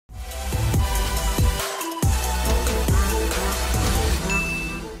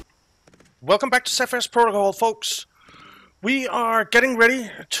Welcome back to Cepheus Protocol, folks. We are getting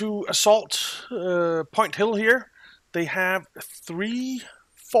ready to assault Point Hill here. They have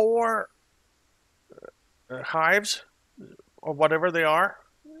 4 hives, or whatever they are,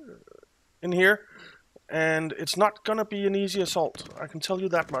 in here. And it's not going to be an easy assault, I can tell you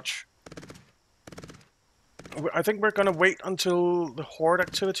that much. I think we're going to wait until the horde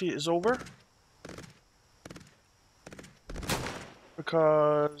activity is over.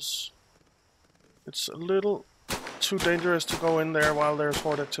 Because it's a little too dangerous to go in there while there's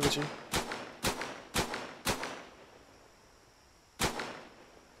horde activity.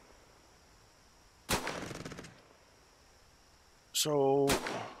 So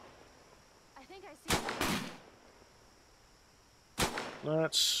I think I see.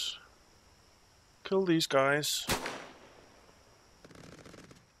 let's kill these guys.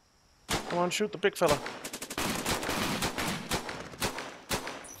 Come on, shoot the big fella.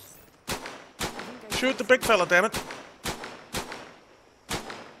 Shoot the big fella, damn it.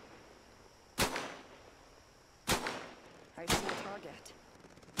 I see a target.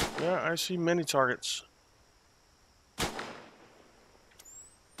 Yeah, I see many targets.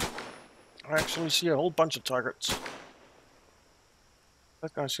 I actually see a whole bunch of targets.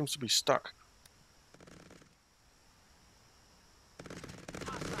 That guy seems to be stuck.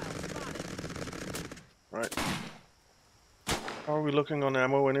 Right. How are we looking on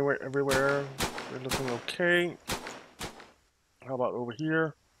ammo everywhere? We're looking okay. How about over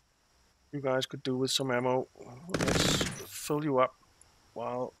here? You guys could do with some ammo. Let's fill you up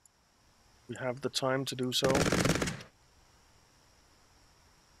while we have the time to do so.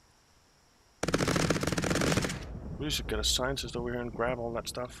 We should get a scientist over here and grab all that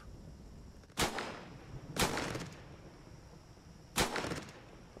stuff.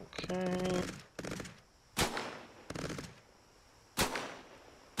 Okay.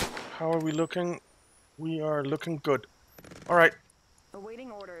 How are we looking? We are looking good. Alright.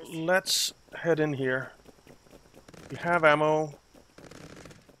 Awaiting orders. Let's head in here. We have ammo.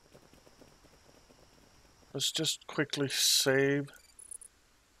 Let's just quickly save.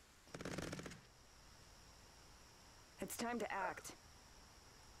 It's time to act.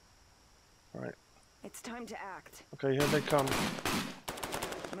 Alright. It's time to act. Okay, here they come.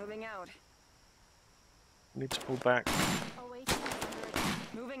 Moving out. Need to pull back. Awaiting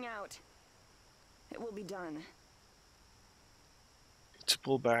moving out. It will be done. Need to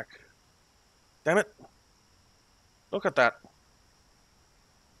pull back. Damn it! Look at that.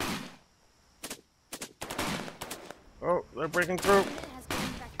 Oh, they're breaking through.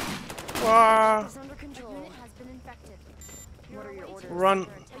 Ah! It's under control. A unit has been infected. What are your orders? Run.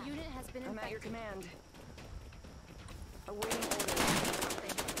 A unit has been infected. I'm at your command. Awaiting orders.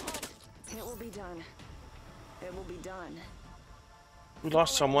 It will be done. It will be done. We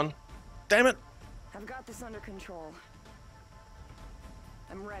lost someone. Damn it! I've got this under control.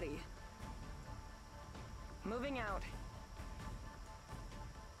 I'm ready. Moving out.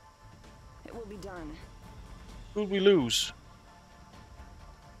 It will be done. Who'd we lose?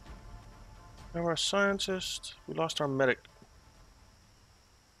 We have our scientist. We lost our medic.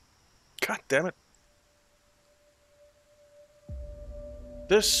 God damn it.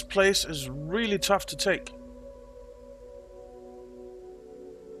 This place is really tough to take.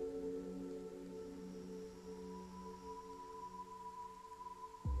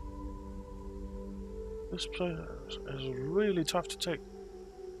 This place is really tough to take.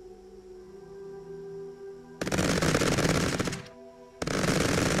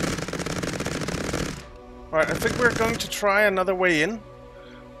 Alright, I think we're going to try another way in,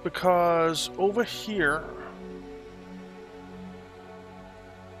 because over here,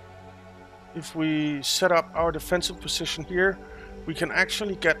 if we set up our defensive position here, we can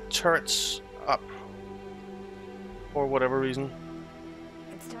actually get turrets up, for whatever reason.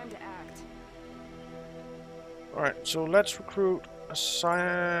 It's time to act. Alright, so let's recruit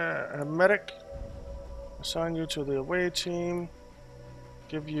a medic, assign you to the away team,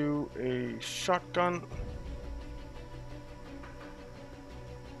 give you a shotgun,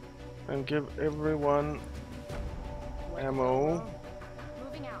 and give everyone ammo.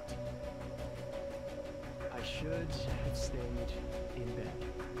 Moving out. I should have stayed in bed.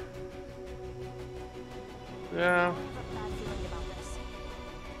 Yeah. I have a bad feeling about this.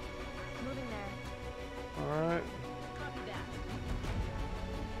 Moving there. Alright. Copy that.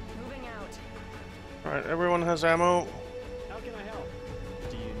 Moving out. Alright, everyone has ammo. How can I help?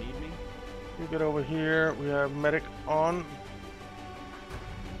 Do you need me? You get over here. We have medic on.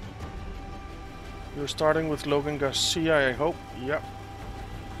 You're starting with Logan Garcia, I hope. Yep.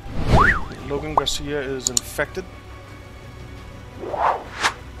 Logan Garcia is infected.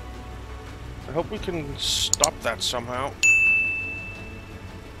 I hope we can stop that somehow.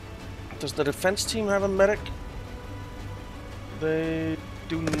 Does the defense team have a medic? They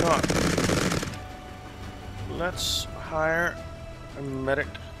do not. Let's hire a medic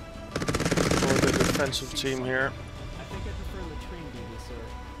for the defensive team here. I think I prefer latrine duty,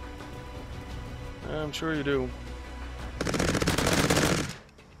 sir. I'm sure you do.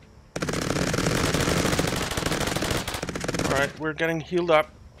 Alright, we're getting healed up.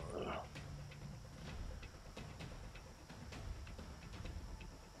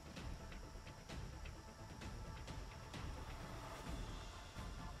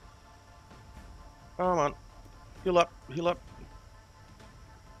 Come on. Heal up, heal up.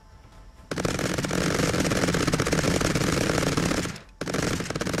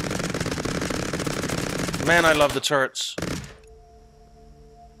 Man, I love the turrets.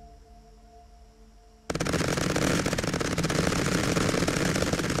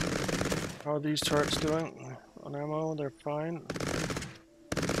 How are these turrets doing? On ammo, they're fine.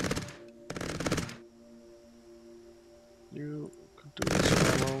 You could do with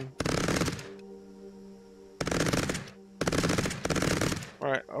some ammo.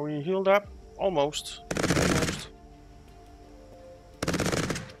 Alright, are we healed up? Almost. Almost.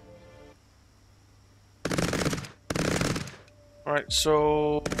 Alright,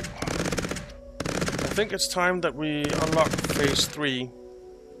 so I think it's time that we unlock phase 3.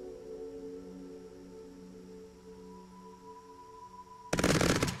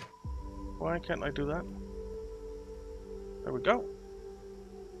 Why can't I do that? There we go.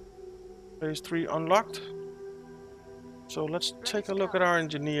 Phase 3 unlocked. So let's take a look at our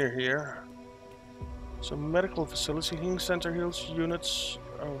engineer here. So medical facility, healing center heals units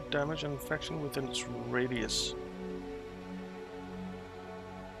of damage and infection within its radius.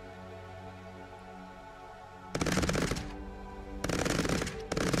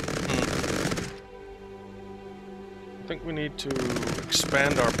 I think we need to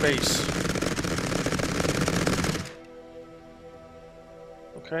expand our base.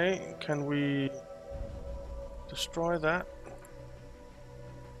 Okay, can we destroy that?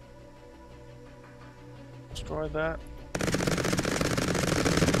 Destroy that.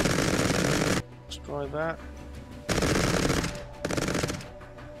 Destroy that.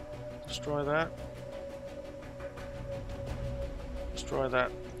 Destroy that. Destroy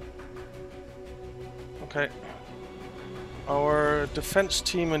that. Okay. Our defense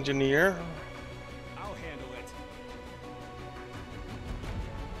team engineer. I'll handle it.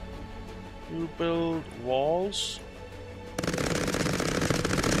 You build walls.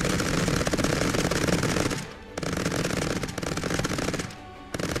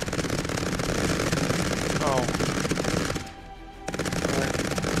 Oh. Alright.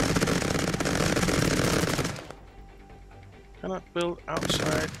 Cannot build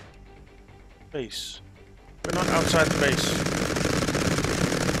outside base. We're not outside the base.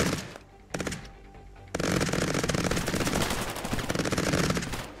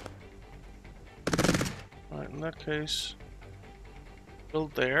 Alright, in that case,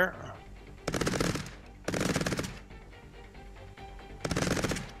 build there.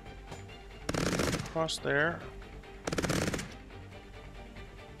 Across there.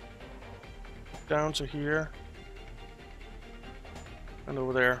 Down to here. And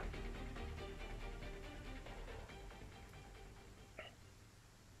over there.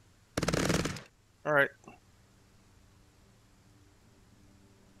 Alright.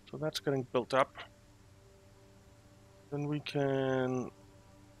 So that's getting built up. Then we can...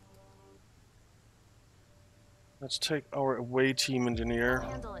 Let's take our away team engineer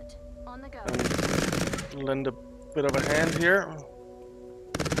Handle it. On the go. and lend a bit of a hand here.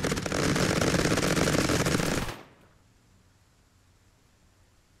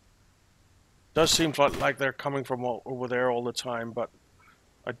 Does seem like they're coming from over there all the time, but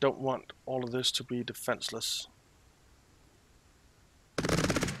I don't want all of this to be defenseless.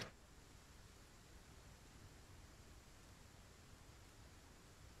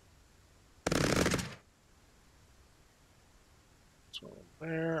 So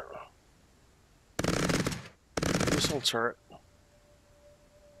there. Missile turret.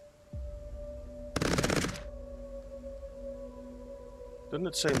 Didn't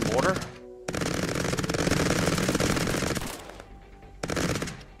it say mortar?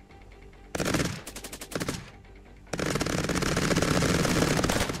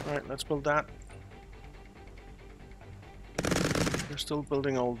 Alright, let's build that. We're still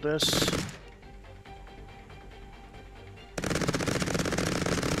building all this.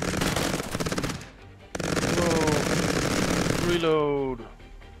 Whoa. Reload.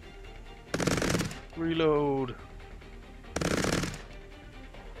 Reload.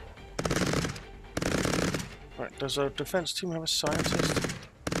 Does a defense team have a scientist?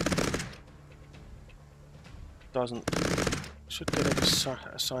 Doesn't. Should get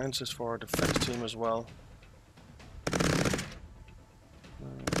a scientist for our defense team as well.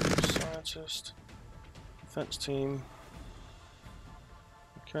 Scientist. Defense team.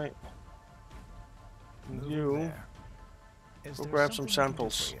 Okay. And you go grab some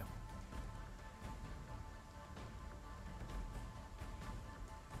samples.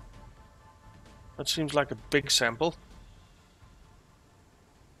 That seems like a big sample.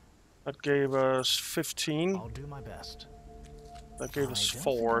 That gave us 15. I'll do my best. That gave us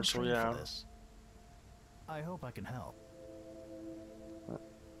 4, so yeah. I hope I can help.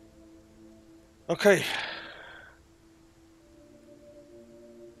 Okay.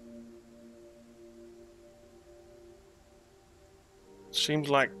 Seems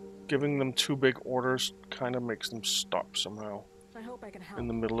like giving them 2 big orders kind of makes them stop somehow. I hope I can help. In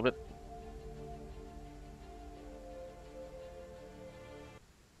the middle of it.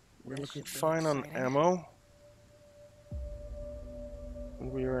 We're looking fine on ammo.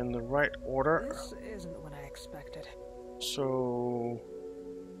 And we are in the right order. This isn't what I expected. So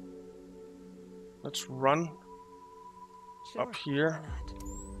let's run up here.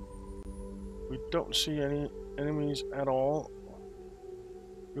 We don't see any enemies at all.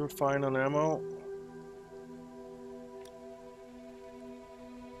 You're fine on ammo.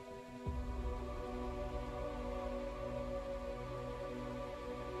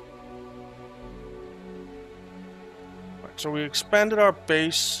 Right, so we expanded our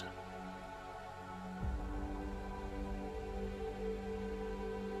base.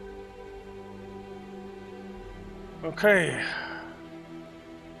 Okay.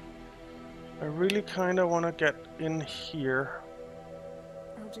 I really kind of want to get in here.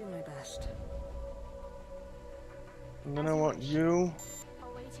 I'll do my best. And then I want you.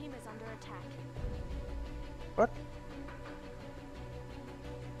 Away team is under attack. What?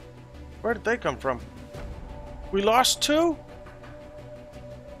 Where did they come from? We lost 2?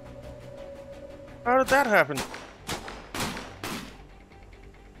 How did that happen?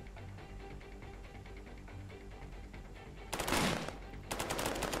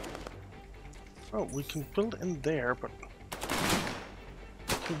 Oh, we can build in there, but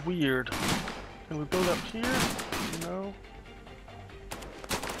it's weird. Can we build up here? No.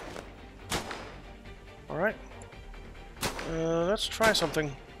 Alright. Let's try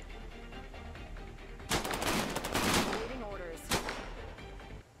something. Awaiting orders.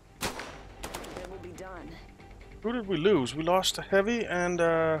 It will be done. Who did we lose? We lost a heavy and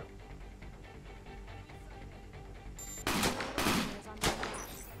I've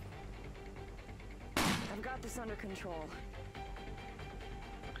got this under control.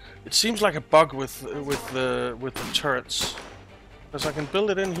 it seems like a bug with the turrets. Because I can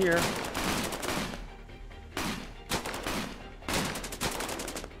build it in here.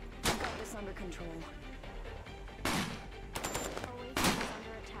 I've got this under control. Away team is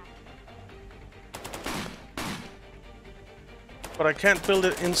under attack. But I can't build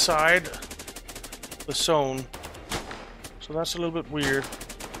it inside the zone. So that's a little bit weird.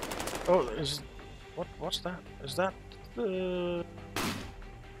 Oh, what's that? Is that the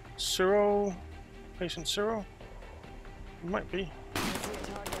Zero? Patient Zero? It might be. I see a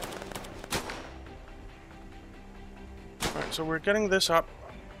target. Alright, so we're getting this up.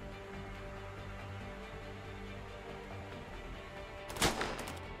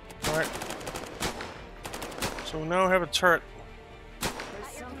 Alright. So we now have a turret. There's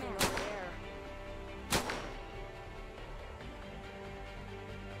something over there.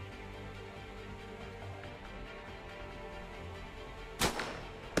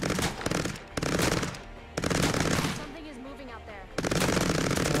 Something is moving out there.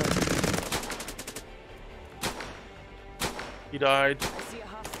 He died. I see a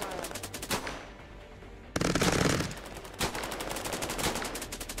hostile.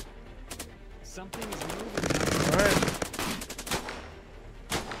 Something is moving. Alright.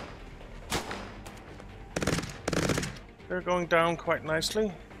 They're going down quite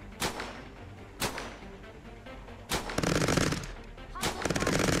nicely.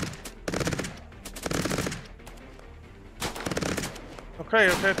 Okay.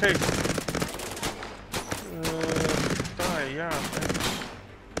 Die, yeah, thanks.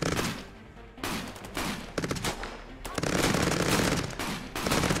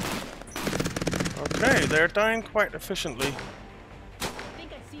 Okay, they're dying quite efficiently. I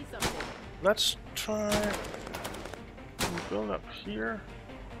think I see something. Let's try and build up here.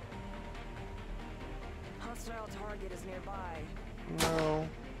 Hostile target is nearby. No.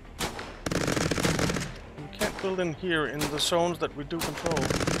 We can't build in here in the zones that we do control.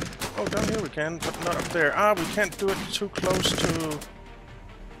 Oh, down here we can, but not up there. Ah, we can't do it too close to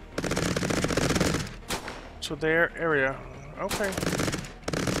their area. Okay.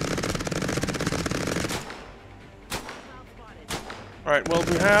 Alright, well,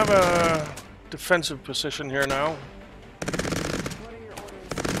 we have a defensive position here now. What are your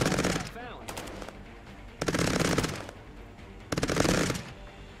orders? Found.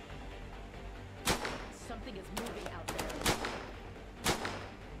 Something is moving out there.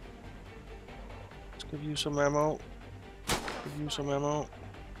 Let's give you some ammo. Give you some ammo.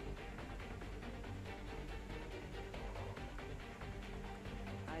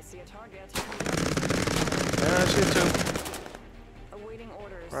 I see a target. Yeah, I see it too. Awaiting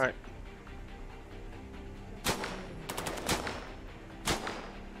orders. Right.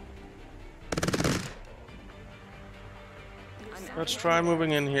 Let's try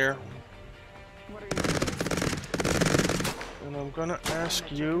moving in here. What are your orders? And I'm gonna ask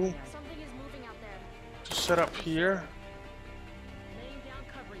you Something is moving out there. to set up here. Laying down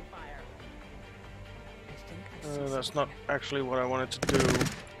covering fire. I think I see That's not actually what I wanted to do.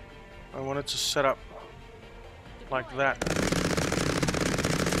 I wanted to set up like that. something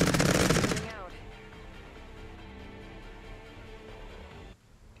out.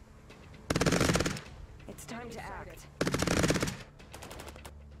 It's time to act.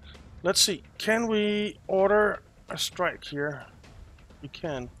 Let's see. Can we order a strike here? We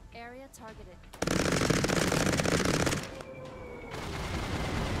can. Area targeted.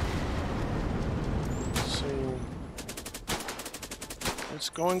 Let's see. It's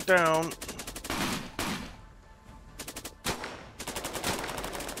going down.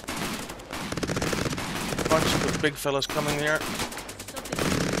 Bunch of the big fellas coming here, Something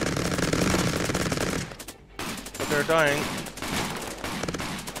is moving out there. but they're dying. Enemy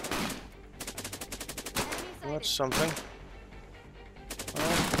Well, that's sighted. something.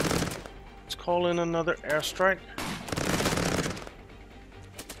 Alright. Let's call in another airstrike.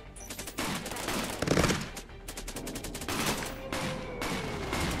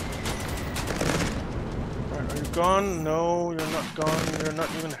 Alright, are you gone? No, you're not gone. You're not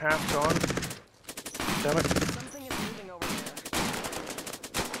even half gone. Damn it. Something is moving over there.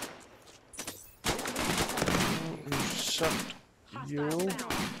 Except you.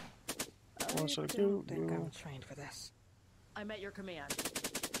 Also you. Think You. I'm trained for this. I'm at your command.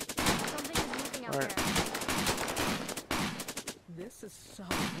 Something is moving out Alright. there. This is so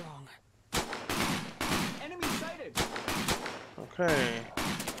wrong. Enemy sighted. Okay.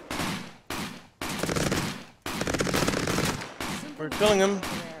 Something We're is killing him. over there.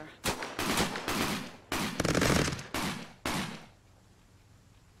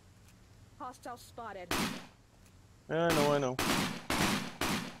 Hostile spotted. Yeah, I know.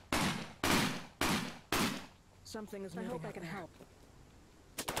 Something is moving. I hope I can help.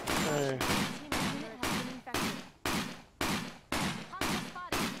 Okay. Team unit has been infected. Hostile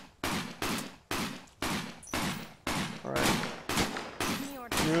spotted. Alright. Give me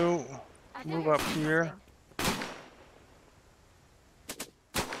orders. You I move dare up say here. something.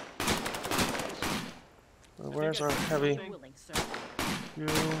 Where's our heavy? Willing, sir. You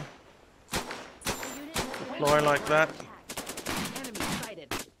The unit has been deploy like that. attacked. Enemy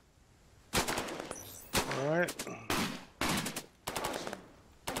sighted. Alright. Caution.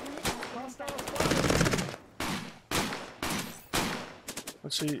 A unit has been infected.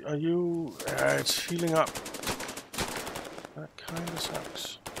 Let's see, are you... it's healing up. That kinda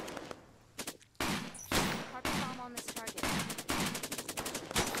sucks. Carpet bomb on this target. A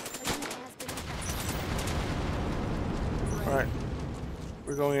unit has been infected. Alright.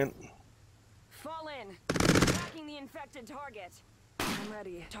 We're going in. Fall in. Attacking the infected target. I'm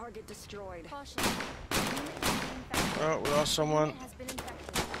ready. Target destroyed. Caution. A unit has been infected. Oh, we lost someone. Unit has been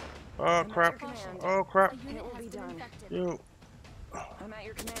infected. Oh crap. Oh crap. A unit It will has be been done. infected. You. I'm at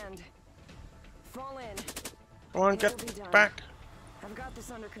your command. Fall in. Come on, It get will be done. back. I've got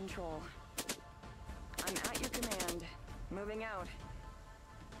this under control. I'm at your command. Moving out.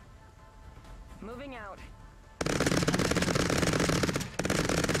 Moving out.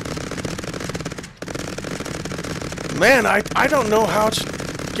 Man, I don't know how to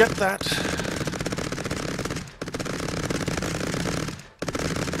get that.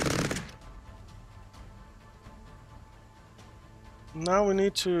 Now we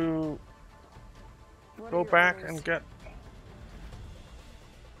need to What are go your back orders? and get...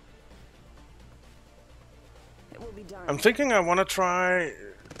 It will be done. I'm thinking I want to try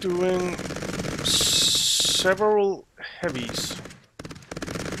doing several heavies.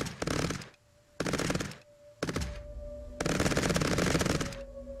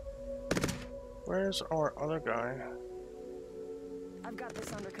 Where's our other guy? I've got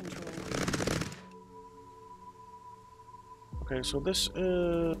this under control. Okay, so this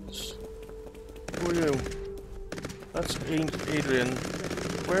is... Who are you? That's Adrian.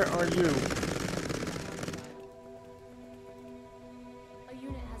 Where are you? A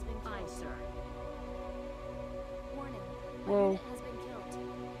unit has been killed. Aye, sir. Warning. A Whoa. unit has been killed.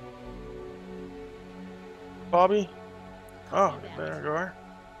 Bobby? Oh, there you are.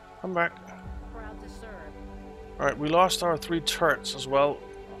 Come back. Proud to serve. Alright, we lost our 3 turrets as well.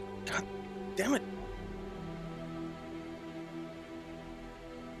 God damn it.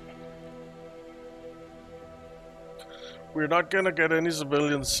 We're not gonna get any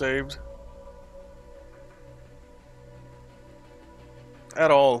civilians saved.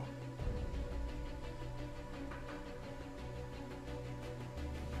 At all.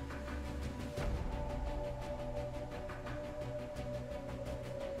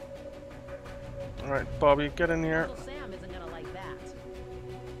 Alright, Bobby, get in here. Uncle Sam isn't gonna like that.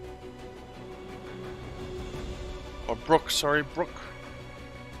 Or Brooke, sorry, Brooke.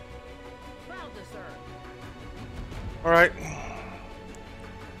 Proud to serve. Alright.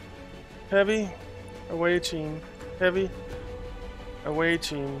 Heavy, away team. Heavy, away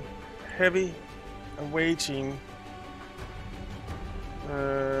team. Heavy, away team.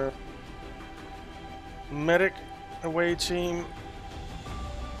 Medic, away team.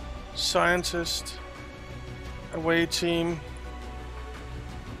 Scientist, away team.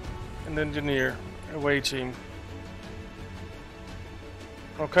 And engineer, away team.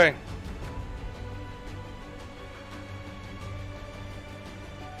 Okay.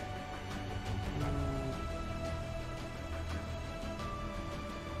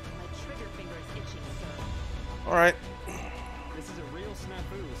 My trigger finger is itching, sir. Alright. This is a real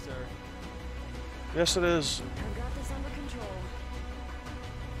snafu, sir. Yes, it is. I've got this under control.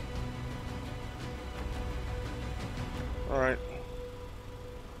 Alright.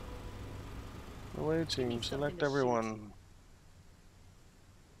 Away team, select everyone.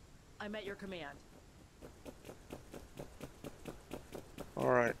 I'm at your command.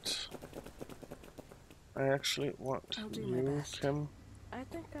 Alright. I actually want I'll do my you, best. Kim. I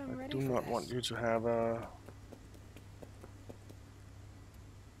think I'm I ready do for not this. want you to have a...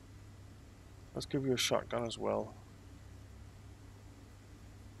 Let's give you a shotgun as well.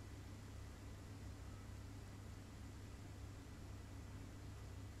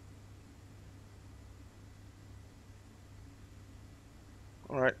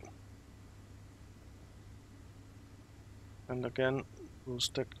 Alright. And again, we'll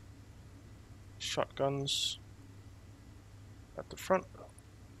stick shotguns at the front.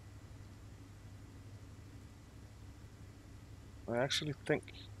 I actually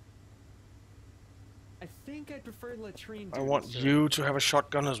think I think I'd prefer latrine I duty, want sir. you to have a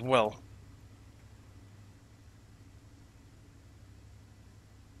shotgun as well.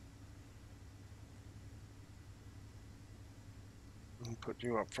 And put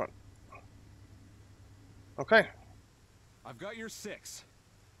you up front. Okay, I've got your 6.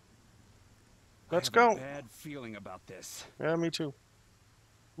 let's I have go. a bad feeling about this. Yeah, me too.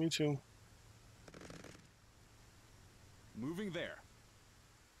 Me too. Moving there.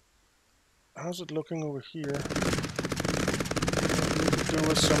 How's it looking over here? What we could do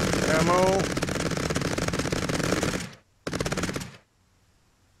with some ammo.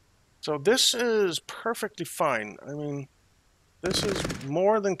 So this is perfectly fine. I mean, this is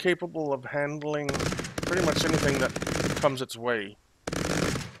more than capable of handling pretty much anything that comes its way.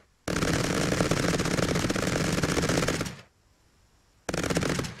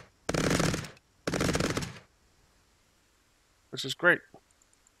 Which is great.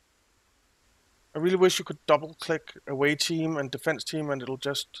 I really wish you could double click away team and defense team and it'll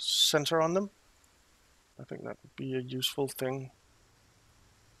just center on them. I think that would be a useful thing.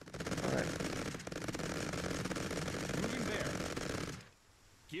 Alright. Moving there.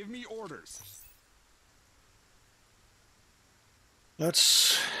 Give me orders.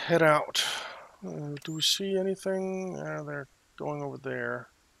 Let's head out. Do we see anything? They're going over there.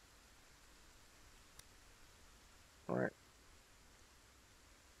 Alright.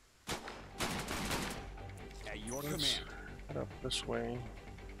 At your Let's command. head up this way.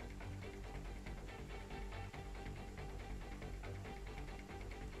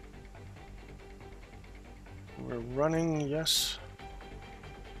 We're running, yes.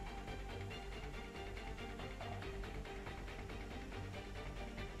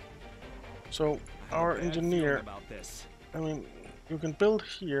 So, I have our a bad engineer, feeling about this. I mean, you can build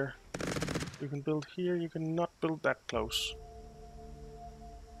here. You can build here, you cannot build that close.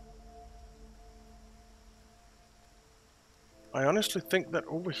 I honestly think that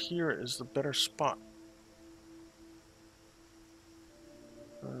over here is the better spot.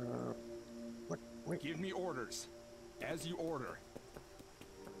 Wait. Give me orders. As you order.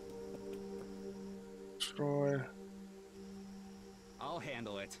 Destroy. I'll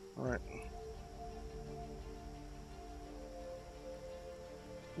handle it. Alright.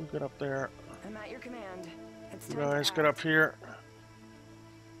 You get up there. I'm at your command. It's You time to guys act. get up here.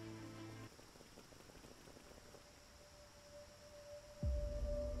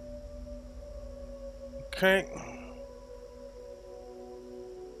 Okay.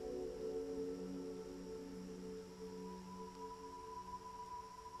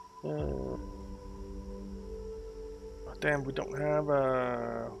 Damn, we don't have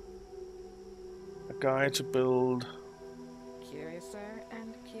a guide to build. Curiouser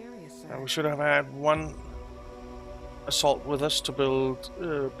and curiouser. We should have had one assault with us to build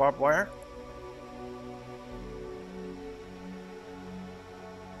barbed wire.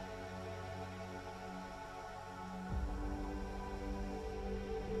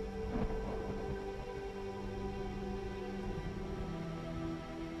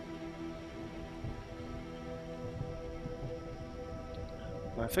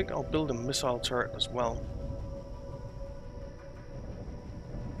 I think I'll build a missile turret as well.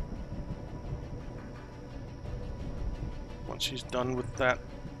 Once she's done with that.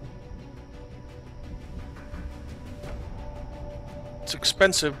 It's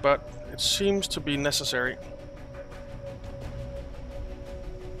expensive, but it seems to be necessary.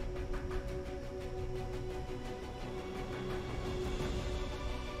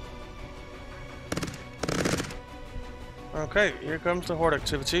 Okay, here comes the horde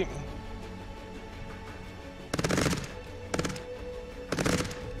activity.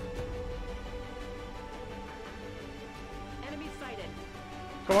 Enemy sighted.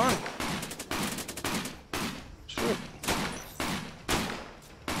 Come on. Shoot.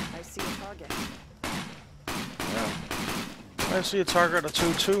 I see a target. Yeah. I see a target, a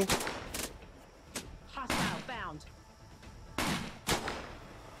 2-2. Hostile found.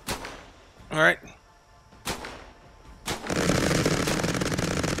 Alright.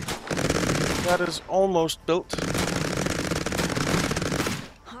 That is almost built.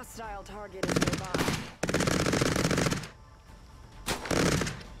 Hostile target is nearby.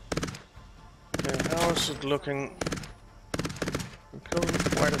 Okay, how is it looking? We're killing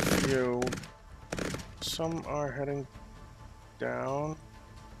quite a few. Some are heading down.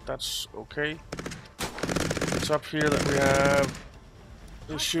 That's okay. It's up here that we have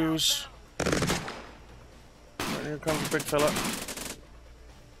issues. Right, here comes the big fella.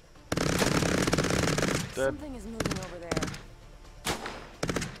 Dead. Something is moving over there.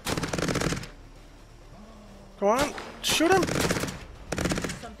 Come on, shoot him!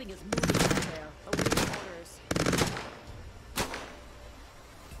 Something is moving over there. Awaiting orders.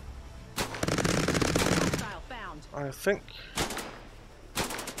 Hostile found. I think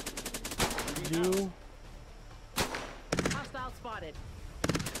you. Hostile spotted.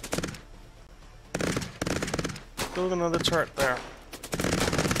 Build another turret there. I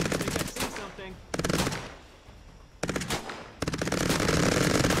think I see something.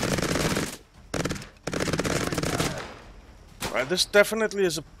 Right, this definitely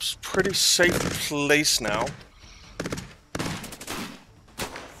is a pretty safe place now. See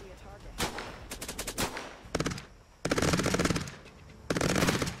a target.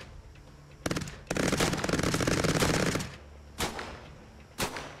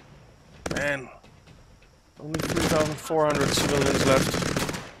 Man, only 3,400 civilians left.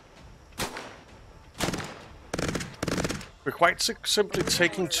 We're quite simply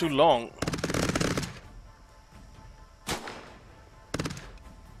taking too long.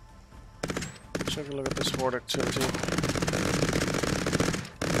 Take a look at this horde activity.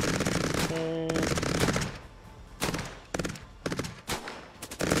 Okay.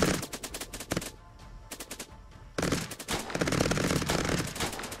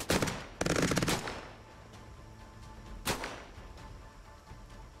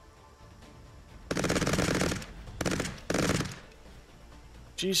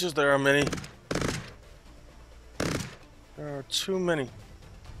 Jesus, there are many. There are too many.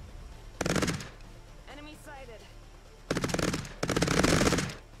 Enemy sighted.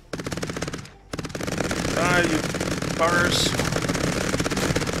 Ah, you buggers.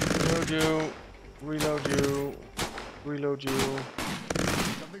 Reload you. Reload you. Reload you.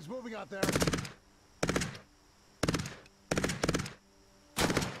 Something's moving out there.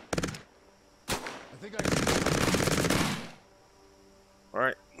 I think I see.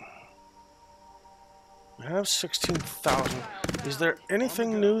 Alright. We have 16,000. Is there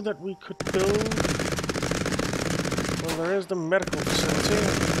anything new that we could build? Well, there is the medical facility.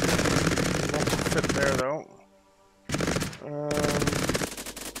 It won't fit there, though.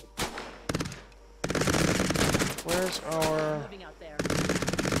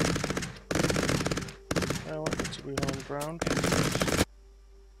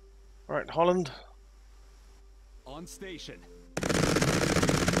 Alright, Holland. On station.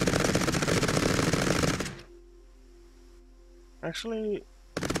 Actually,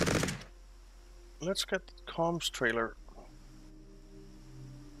 let's get the comms trailer.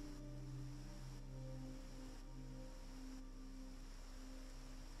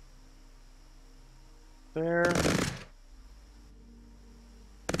 There. And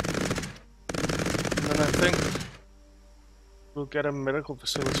then I think we'll get a medical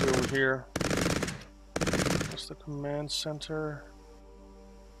facility over here. That's the command center.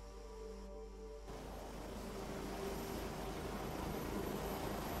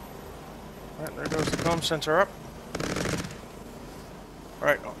 Alright, there goes the comm center up.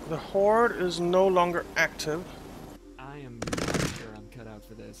 Alright, the horde is no longer active. I am not sure I'm cut out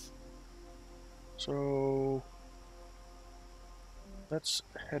for this. So let's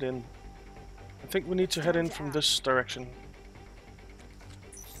head in. I think we need to head in from this direction.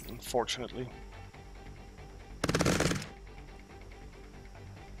 Unfortunately.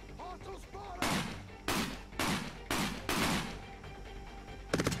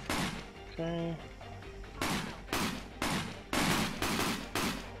 Okay.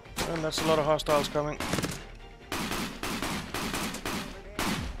 And that's a lot of hostiles coming.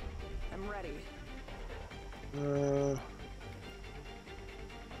 I'm ready.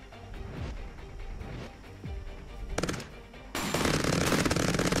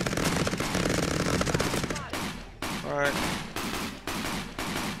 Alright.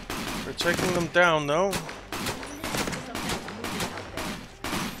 We're taking them down though.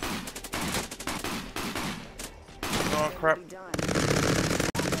 Oh crap. Be done.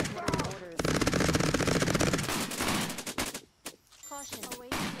 Caution.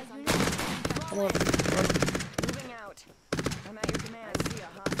 Come on, run. Moving out. I'm at your command. I see a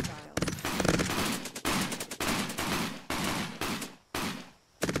hostile.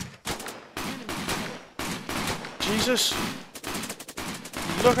 Jesus!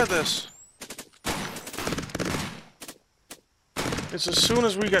 Look at this! It's as soon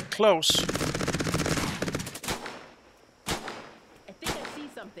as we get close. I think I see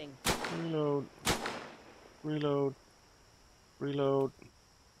something. Reload. Reload. Reload.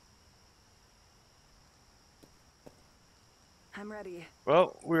 I'm ready.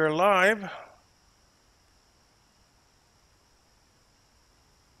 Well, we're live.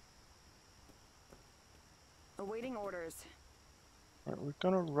 Awaiting orders. Right, we're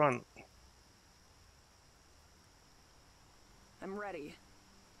gonna run. I'm ready.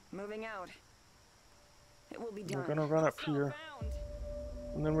 Moving out. It will be done. We're gonna run up Hostile here. found.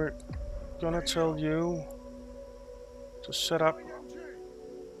 And then we're gonna tell you to set up.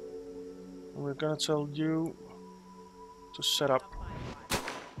 And we're gonna tell you to set up.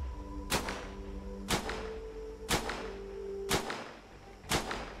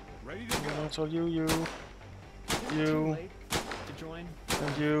 Ready to I'm go. gonna tell you, Is it too you, late to join and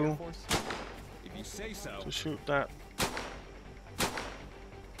Air you Force? If you say so. to shoot that.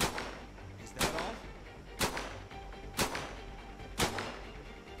 Is that all?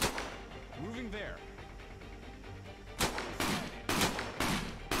 Moving there.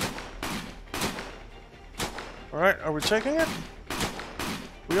 Alright, are we taking it?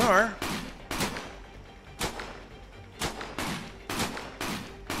 We are.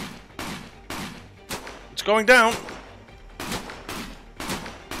 It's going down.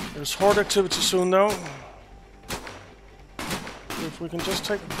 There's horde activity soon though. If we can just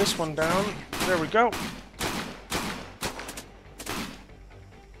take this one down. There we go.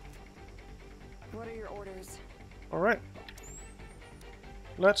 What are your orders? Alright.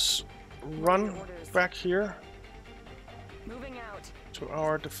 Let's run back here Moving out. to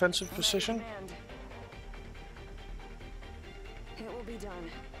our defensive I'm at your position. command. It will be done.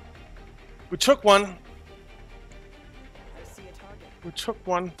 We took one. I see a target. We took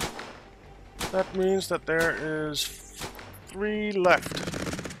one. That means that there is 3 left.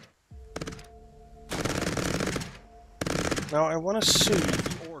 Now I want to see.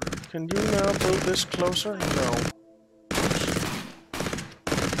 Order. Can you now build this closer? No.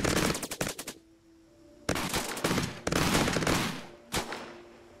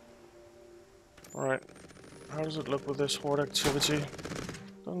 Alright. How does it look with this horde activity?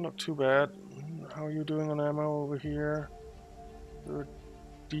 Doesn't look too bad. How are you doing on ammo over here? You're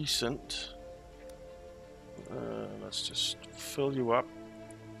decent. Let's just fill you up.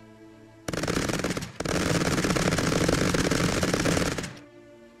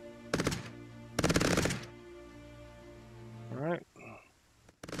 Alright.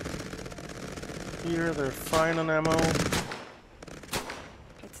 Here, they're fine on ammo.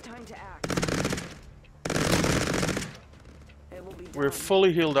 It's time to act. It will be done. We're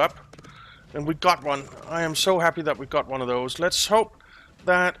fully healed up. And we got one. I am so happy that we got one of those. Let's hope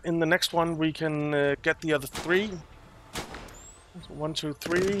that in the next one we can get the other 3. So 1, 2,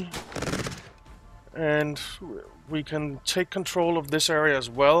 3. And we can take control of this area as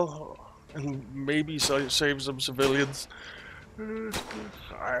well. And maybe save some civilians.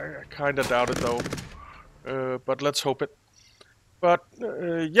 I kind of doubt it though. But let's hope it. But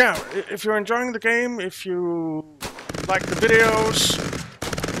yeah, if you're enjoying the game, if you like the videos,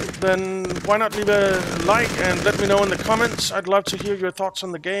 then why not leave a like and let me know in the comments. I'd love to hear your thoughts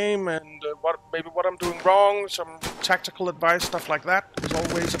on the game and maybe what I'm doing wrong, some tactical advice, stuff like that is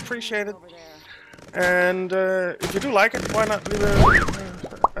always appreciated. Over there. And if you do like it, why not leave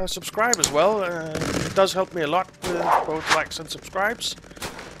a subscribe as well. It does help me a lot with both likes and subscribes.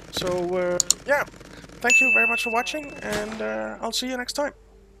 So yeah, thank you very much for watching, and I'll see you next time.